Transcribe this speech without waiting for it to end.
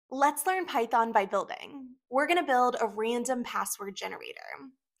Let's learn Python by building. We're going to build a random password generator.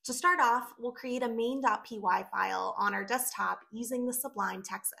 To start off, we'll create a main.py file on our desktop using the Sublime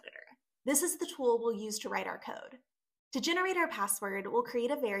text editor. This is the tool we'll use to write our code. To generate our password, we'll create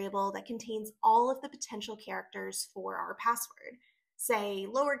a variable that contains all of the potential characters for our password, say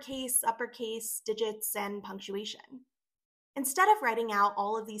lowercase, uppercase, digits, and punctuation. Instead of writing out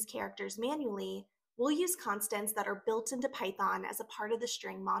all of these characters manually, we'll use constants that are built into Python as a part of the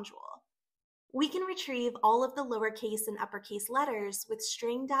string module. We can retrieve all of the lowercase and uppercase letters with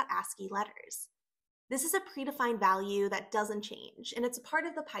string.ASCII letters. This is a predefined value that doesn't change, and it's a part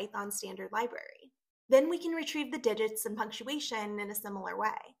of the Python standard library. Then we can retrieve the digits and punctuation in a similar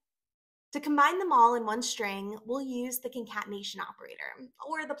way. To combine them all in one string, we'll use the concatenation operator,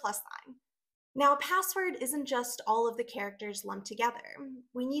 or the plus sign. Now, a password isn't just all of the characters lumped together.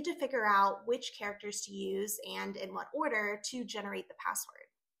 We need to figure out which characters to use and in what order to generate the password.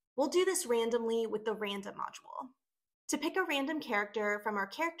 We'll do this randomly with the random module. To pick a random character from our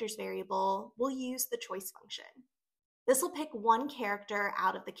characters variable, we'll use the choice function. This will pick one character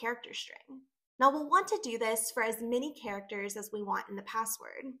out of the character string. Now, we'll want to do this for as many characters as we want in the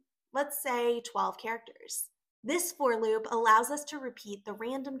password. Let's say 12 characters. This for loop allows us to repeat the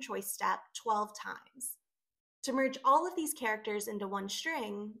random choice step 12 times. To merge all of these characters into one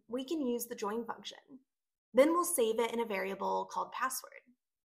string, we can use the join function. Then we'll save it in a variable called password.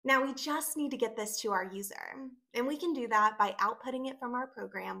 Now we just need to get this to our user, and we can do that by outputting it from our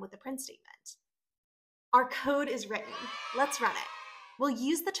program with a print statement. Our code is written. Let's run it. We'll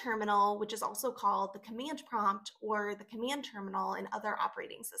use the terminal, which is also called the command prompt or the command terminal in other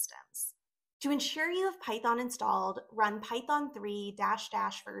operating systems. To ensure you have Python installed, run python 3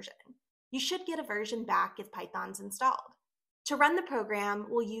 -- version. You should get a version back if Python's installed. To run the program,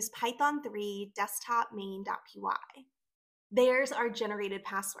 we'll use python 3 desktop main.py. There's our generated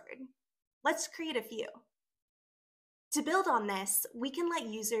password. Let's create a few. To build on this, we can let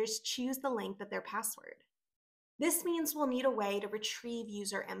users choose the length of their password. This means we'll need a way to retrieve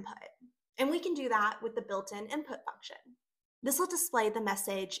user input, and we can do that with the built-in input function. This will display the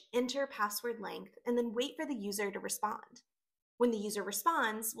message, enter password length, and then wait for the user to respond. When the user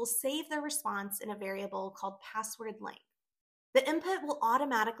responds, we'll save their response in a variable called password length. The input will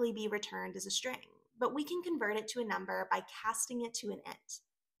automatically be returned as a string, but we can convert it to a number by casting it to an int.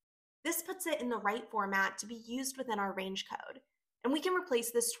 This puts it in the right format to be used within our range code, and we can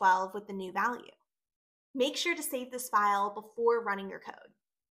replace this 12 with the new value. Make sure to save this file before running your code.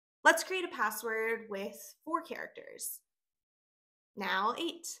 Let's create a password with 4 characters. Now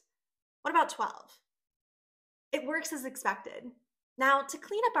 8. What about 12? It works as expected. Now, to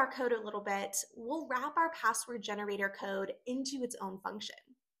clean up our code a little bit, we'll wrap our password generator code into its own function.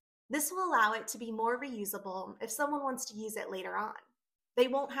 This will allow it to be more reusable if someone wants to use it later on. They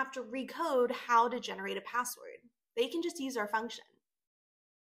won't have to recode how to generate a password. They can just use our function.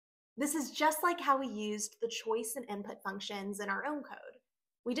 This is just like how we used the choice and input functions in our own code.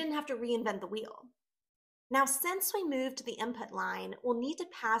 We didn't have to reinvent the wheel. Now, since we moved to the input line, we'll need to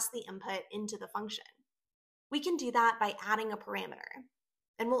pass the input into the function. We can do that by adding a parameter,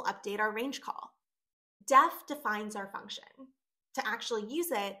 and we'll update our range call. Def defines our function. To actually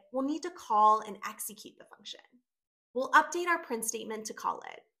use it, we'll need to call and execute the function. We'll update our print statement to call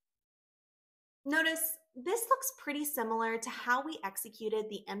it. Notice this looks pretty similar to how we executed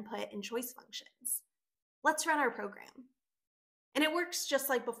the input and choice functions. Let's run our program. And it works just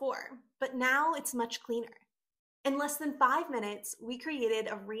like before, but now it's much cleaner. In less than 5 minutes, we created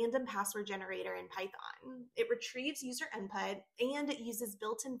a random password generator in Python. It retrieves user input, and it uses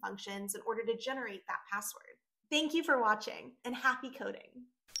built-in functions in order to generate that password. Thank you for watching, and happy coding!